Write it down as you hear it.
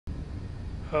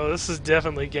Oh, this is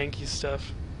definitely Genki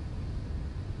stuff.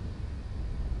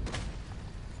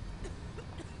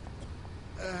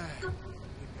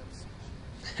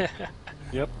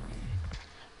 Yep.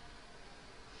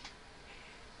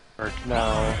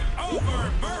 Now.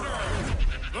 Over murder!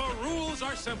 The rules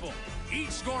are simple. Each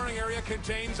scoring area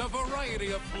contains a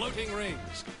variety of floating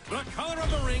rings. The color of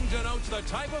the ring denotes the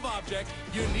type of object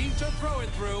you need to throw it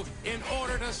through in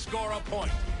order to score a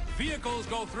point. Vehicles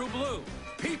go through blue,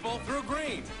 people through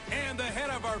green, and the head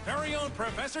of our very own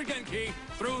Professor Genki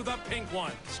through the pink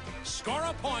ones. Score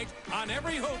a point on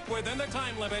every hoop within the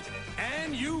time limit,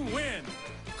 and you win.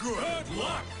 Good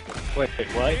luck! Wait,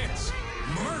 what? It's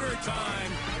murder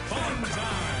time, fun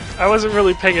time! I wasn't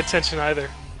really paying attention either.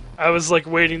 I was like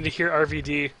waiting to hear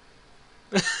RVD.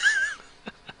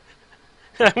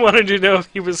 I wanted to know if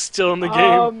he was still in the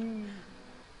game.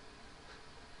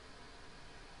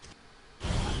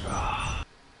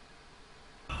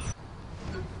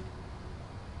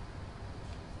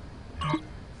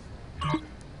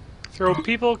 Throw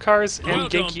people, cars, and Welcome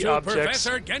Genki to objects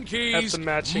Professor at Genki's the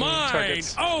matching Mind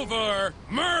targets. Over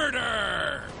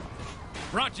Murder!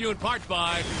 Brought to you in part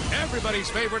by everybody's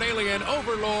favorite alien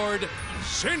overlord,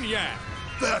 Sinyak.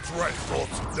 That's right,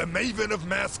 folks. The Maven of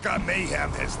Mascot Mayhem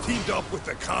has teamed up with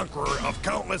the Conqueror of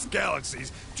Countless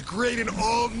Galaxies to create an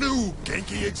all-new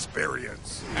Genki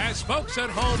experience. As folks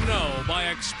at home know, by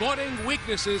exploiting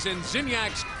weaknesses in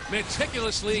Zinyak's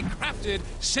meticulously crafted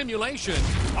simulation,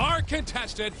 our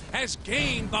contestant has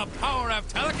gained the power of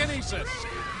telekinesis.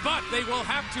 But they will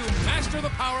have to master the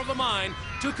power of the mind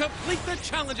to complete the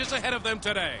challenges ahead of them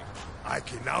today. I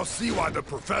can now see why the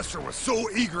Professor was so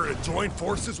eager to join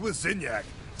forces with Zinyak.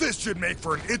 This should make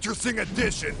for an interesting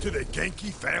addition to the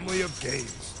Genki family of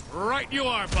games. Right you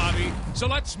are, Bobby. So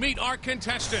let's meet our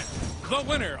contestant, the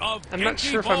winner of I'm not Genki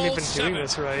sure if I'm Bowl even doing 7,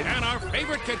 this right. and our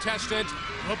favorite contestant,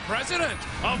 the President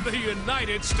of the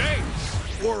United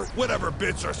States. Or whatever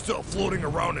bits are still floating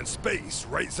around in space,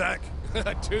 right, Zach?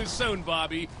 Too soon,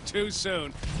 Bobby. Too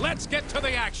soon. Let's get to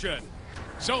the action.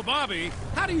 So, Bobby,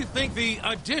 how do you think the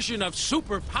addition of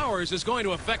superpowers is going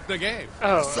to affect the game?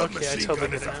 Oh, The okay, I submachine totally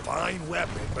gun is get a that. fine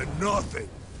weapon, but nothing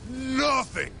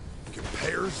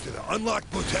compares to the unlocked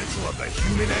potential of the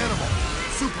human animal.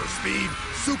 Super speed,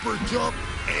 super jump,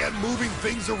 and moving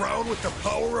things around with the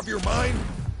power of your mind.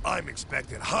 I'm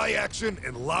expecting high action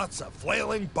and lots of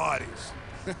flailing bodies.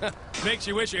 Makes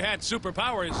you wish you had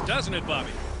superpowers, doesn't it, Bobby?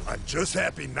 I'm just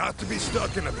happy not to be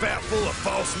stuck in a vat full of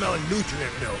foul-smelling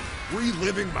nutrient milk,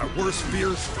 reliving my worst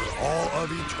fears for all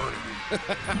of eternity.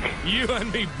 You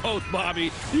and me both,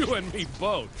 Bobby. You and me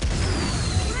both.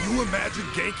 Can you imagine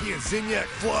Genki and Zinyak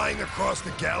flying across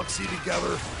the galaxy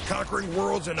together, conquering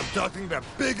worlds and abducting the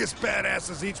biggest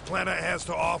badasses each planet has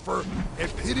to offer,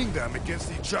 and pitting them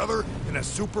against each other in a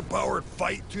superpowered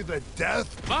fight to the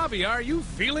death? Bobby, are you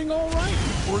feeling all right?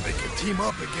 Or they could team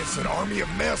up against an army of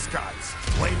mascots,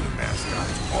 flaming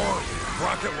mascots, armed with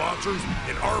rocket launchers,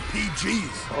 and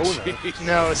RPGs.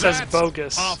 No, it says That's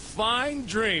bogus. a fine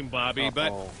dream, Bobby,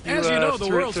 but You, as you know, the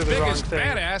threw it world's through the wrong biggest thing.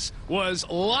 badass was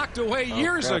locked away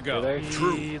years crap, ago. did I?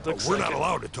 True, He but looks we're like not it.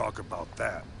 allowed to talk about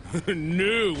that.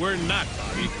 No, we're not,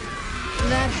 Bobby.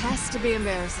 That has to be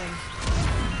embarrassing.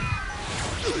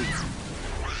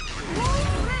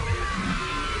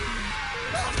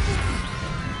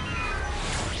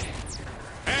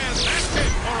 And that's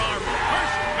it for our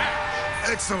first match.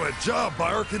 Excellent job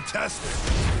by our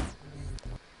contestant.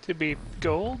 To be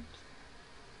gold?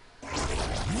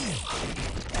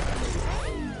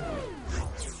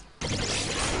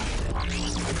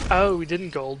 Oh, we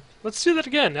didn't gold. Let's do that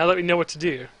again, now that we know what to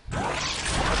do.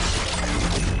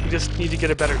 We just need to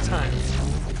get a better time.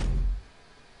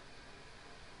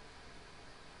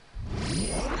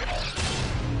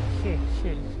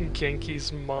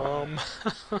 Genki's mom.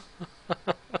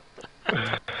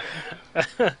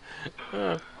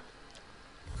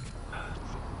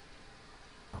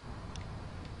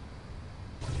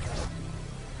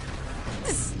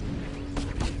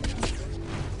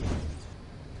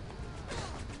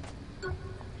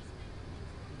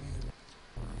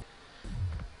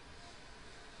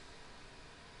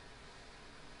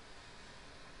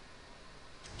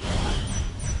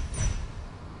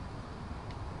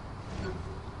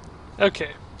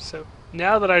 Okay, so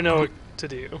now that I know what to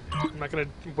do, I'm not gonna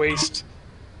waste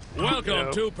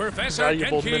Welcome to Professor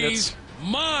valuable Genki's minutes.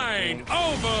 Mind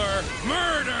Over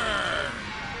Murder!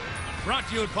 Brought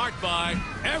to you in part by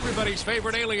everybody's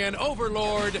favorite alien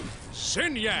overlord,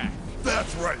 Sinyak.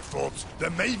 That's right, folks. The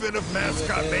Maven of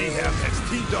Mascot Mayhem has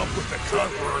teamed up with the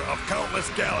Conqueror of Countless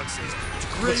Galaxies to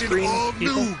create an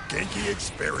all-new Genki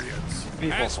experience.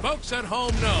 As folks at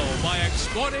home know, by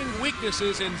exploiting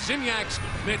weaknesses in Zinniac's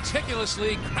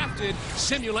meticulously crafted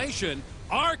simulation,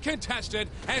 our contestant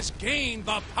has gained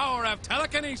the power of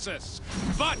telekinesis.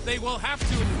 But they will have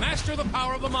to master the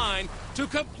power of the mind to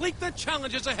complete the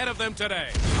challenges ahead of them today.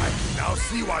 I can now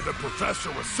see why the Professor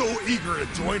was so eager to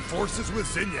join forces with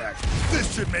Zinniac.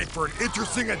 This should make for an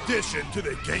interesting addition to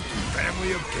the Genki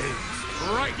family of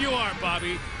games. Right you are,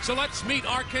 Bobby. So let's meet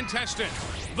our contestant,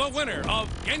 the winner of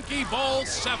Genki Bowl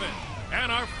 7,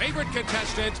 and our favorite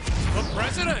contestant, the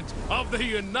President of the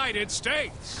United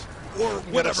States. Or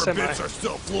whatever bits are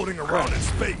still floating around in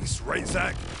space, right,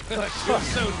 Zach? Too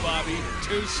soon, Bobby.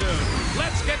 Too soon.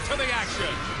 Let's get to the action.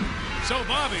 So,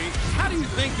 Bobby, how do you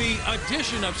think the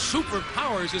addition of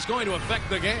superpowers is going to affect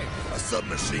the game? A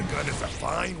submachine gun is a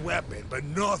fine weapon, but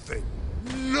nothing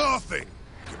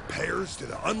compares to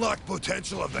the unlocked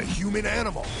potential of the human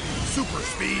animal. Super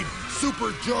speed,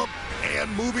 super jump, and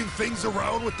moving things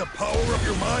around with the power of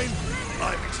your mind.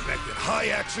 I'm expecting high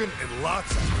action and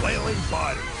lots of flailing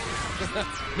bodies.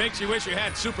 Makes you wish you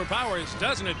had superpowers,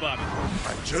 doesn't it, Bobby?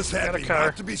 I'm just happy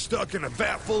not to be stuck in a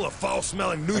vat full of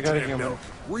foul-smelling nutrient milk,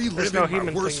 reliving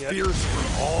my worst fears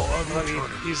for all of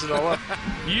eternity. Use it all up.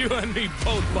 You and me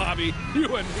both, Bobby.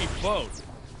 You and me both.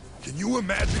 Can you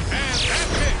imagine? And that's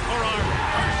it for our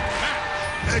first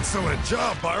match. Excellent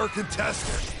job by our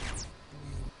contestant.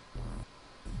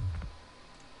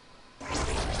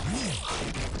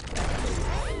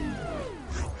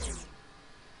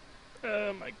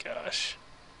 Oh my gosh.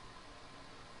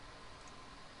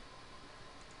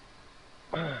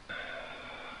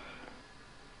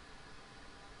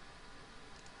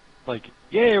 Like,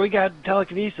 yeah, we got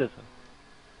telekinesis.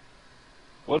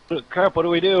 What crap? What do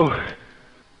we do?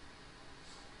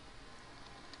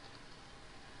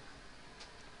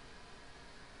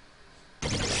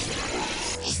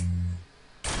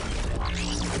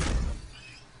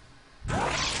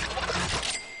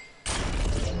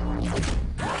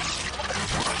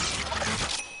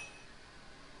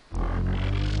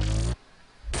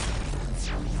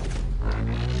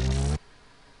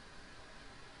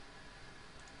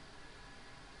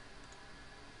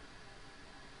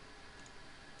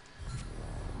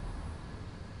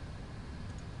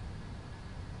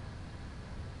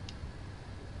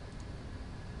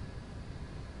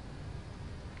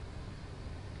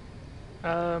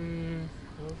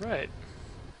 Alright.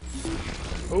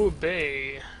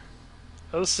 Obey.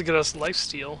 Oh, this will get us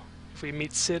lifesteal if we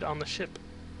meet Sid on the ship.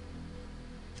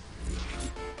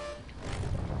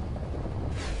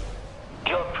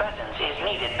 Your presence is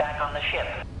needed back on the ship.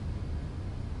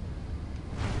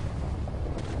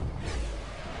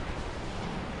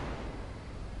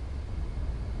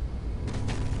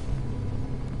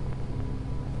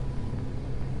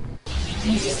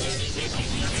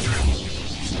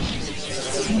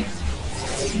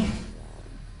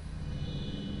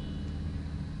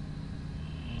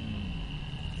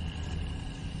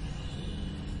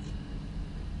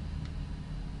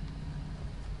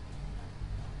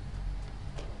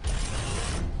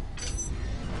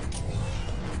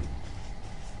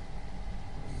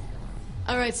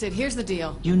 All right, Sid, here's the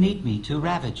deal. You need me to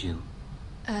ravage you.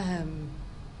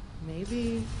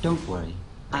 Maybe... Don't worry.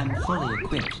 I'm fully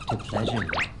equipped to pleasure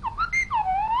you.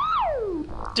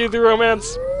 Do the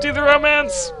romance! Do the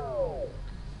romance!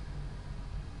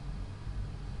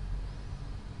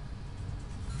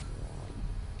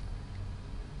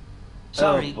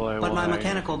 Sorry, boy, but my why?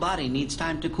 mechanical body needs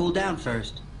time to cool down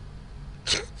first.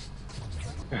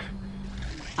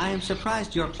 I am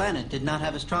surprised your planet did not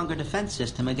have a stronger defense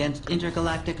system against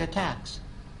intergalactic attacks.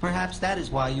 Perhaps that is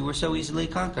why you were so easily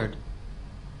conquered.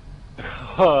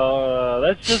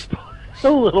 That's just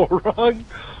a little wrong.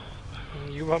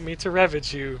 You want me to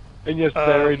ravage you? And yes,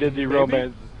 Barry did the maybe?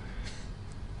 romance.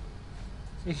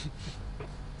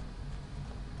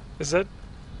 Is that...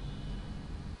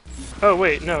 Oh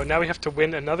wait, no, now we have to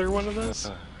win another one of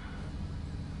those?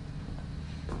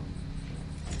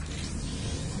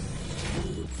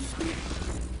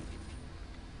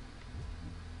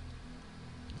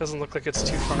 Doesn't look like it's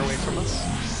too far away from us.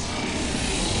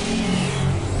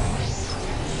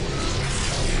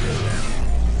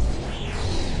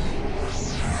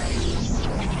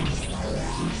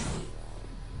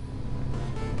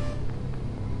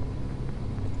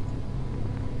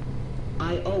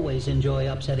 I always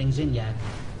enjoy upsetting Zinniac.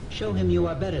 Show him you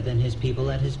are better than his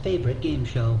people at his favorite game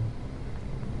show.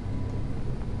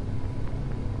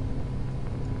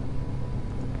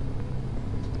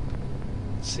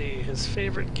 see, his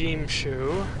favorite game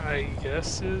show, I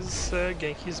guess, is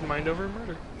Genki's Mind Over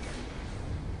Murder.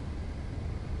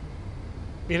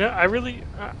 You know, I'm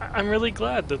really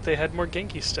glad that they had more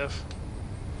Genki stuff.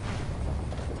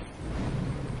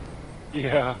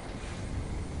 Yeah.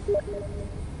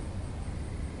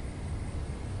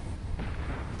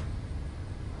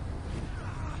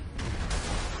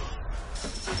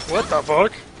 What the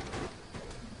fuck?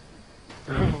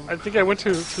 I think I went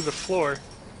to the floor.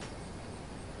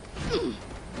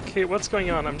 Okay, what's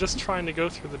going on? I'm just trying to go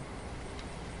through the...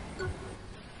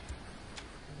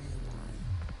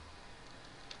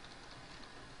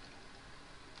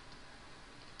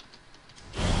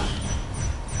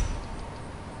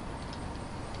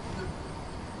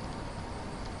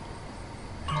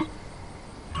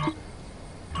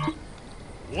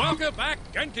 Welcome back,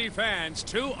 Genki fans,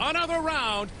 to another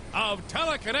round of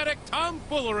telekinetic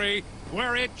tomfoolery,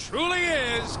 where it truly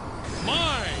is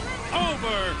mind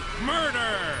over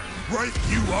murder. Right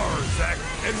you are, Zach.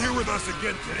 And here with us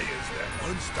again today is that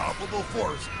unstoppable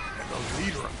force and the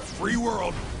leader of the free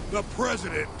world, the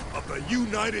President of the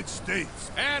United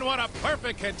States. And what a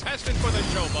perfect contestant for the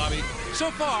show, Bobby.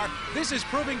 So far, this is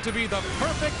proving to be the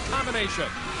perfect combination.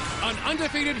 An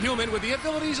undefeated human with the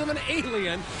abilities of an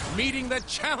alien meeting the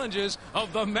challenges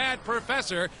of the Mad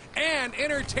Professor and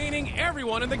entertaining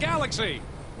everyone in the galaxy.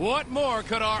 What more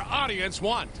could our audience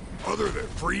want? Other than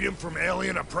freedom from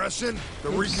alien oppression, the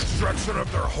reconstruction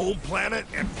of their home planet,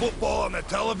 and football on the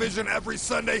television every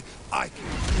Sunday, I can't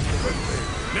think of a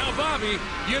thing. Now, Bobby,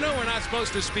 you know we're not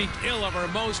supposed to speak ill of our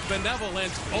most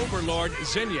benevolent overlord,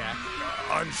 Zinyak.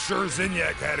 I'm sure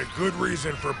Zinyak had a good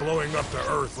reason for blowing up the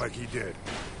Earth like he did.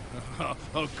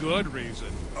 A good reason.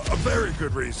 A very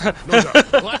good reason, no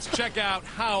doubt. Let's check out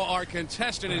how our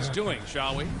contestant is doing,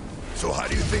 shall we? So how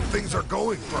do you think things are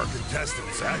going for our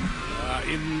contestant, Zach?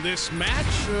 In this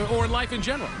match, or in life in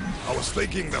general? I was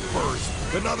thinking the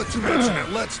first, but now that you mention it,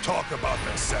 let's talk about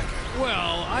the second.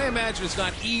 Well, I imagine it's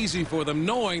not easy for them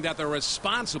knowing that they're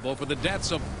responsible for the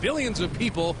deaths of billions of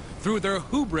people through their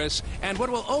hubris and what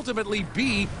will ultimately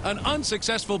be an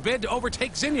unsuccessful bid to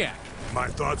overtake Zinyak. My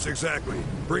thoughts exactly.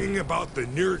 Bringing about the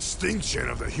near extinction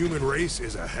of the human race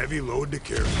is a heavy load to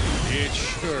carry. It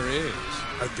sure is.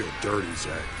 I feel dirty,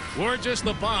 Zach. We're just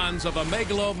the pawns of a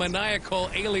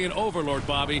megalomaniacal alien overlord,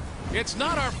 Bobby. It's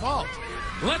not our fault.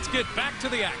 Let's get back to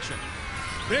the action.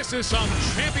 This is some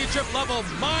championship-level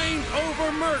mind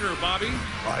over murder, Bobby.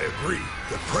 I agree.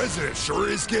 The president sure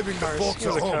is giving the folks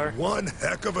at home one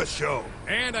heck of a show.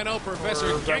 And I know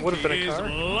Professor that would've been a Genki is car.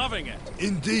 loving it.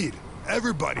 Indeed.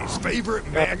 Everybody's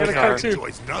favorite man got a car, too.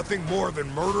 enjoys nothing more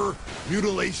than murder,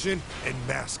 mutilation, and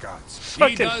mascots.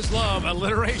 He does love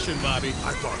alliteration, Bobby.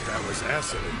 I thought that was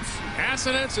assonance.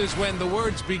 Assonance is when the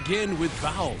words begin with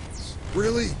vowels.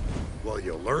 Really? Well,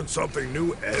 you'll learn something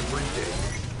new every day.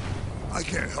 I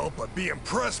can't help but be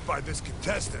impressed by this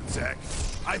contestant, Zach.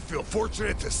 I feel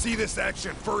fortunate to see this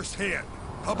action firsthand.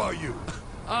 How about you?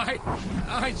 I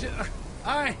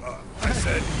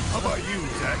said, how about you,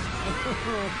 Zach?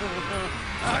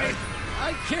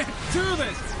 I can't do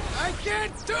this. I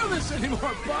can't do this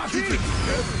anymore, Bobby. Keep it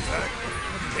together, Zach.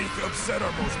 Hate to upset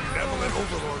our most benevolent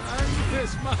overlord. I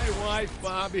miss my wife,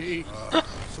 Bobby.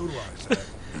 So do I,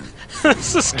 Zach.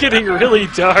 This is getting really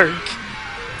dark.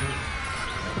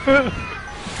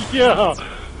 Yeah.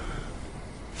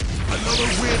 Another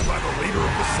win by the leader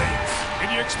of the Saints. Can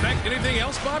you expect anything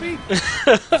else, Bobby?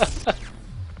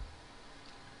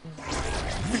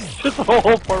 Just the whole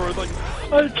part where it's like,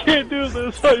 I can't do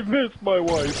this, I miss my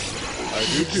wife. I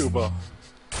do too, Bob.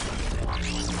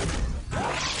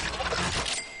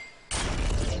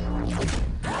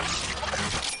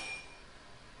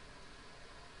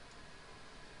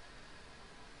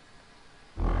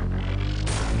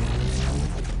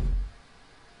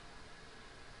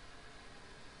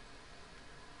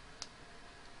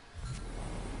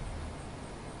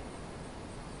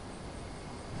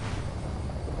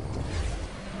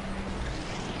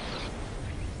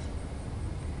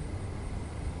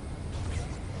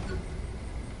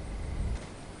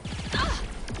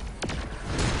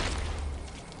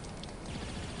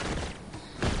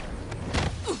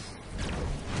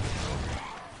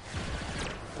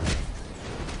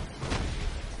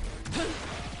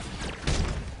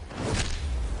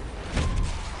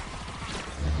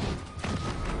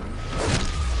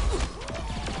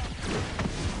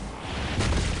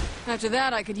 After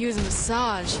that, I could use a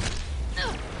massage.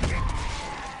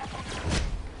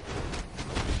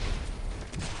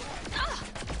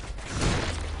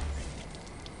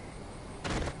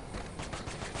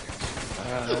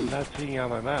 I'm not seeing on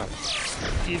my map.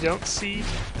 You don't see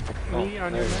me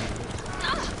on your map?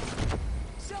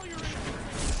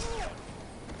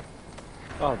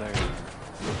 Oh, there you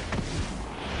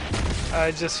are.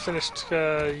 I just finished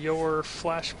your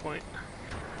flashpoint.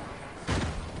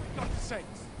 God's sakes.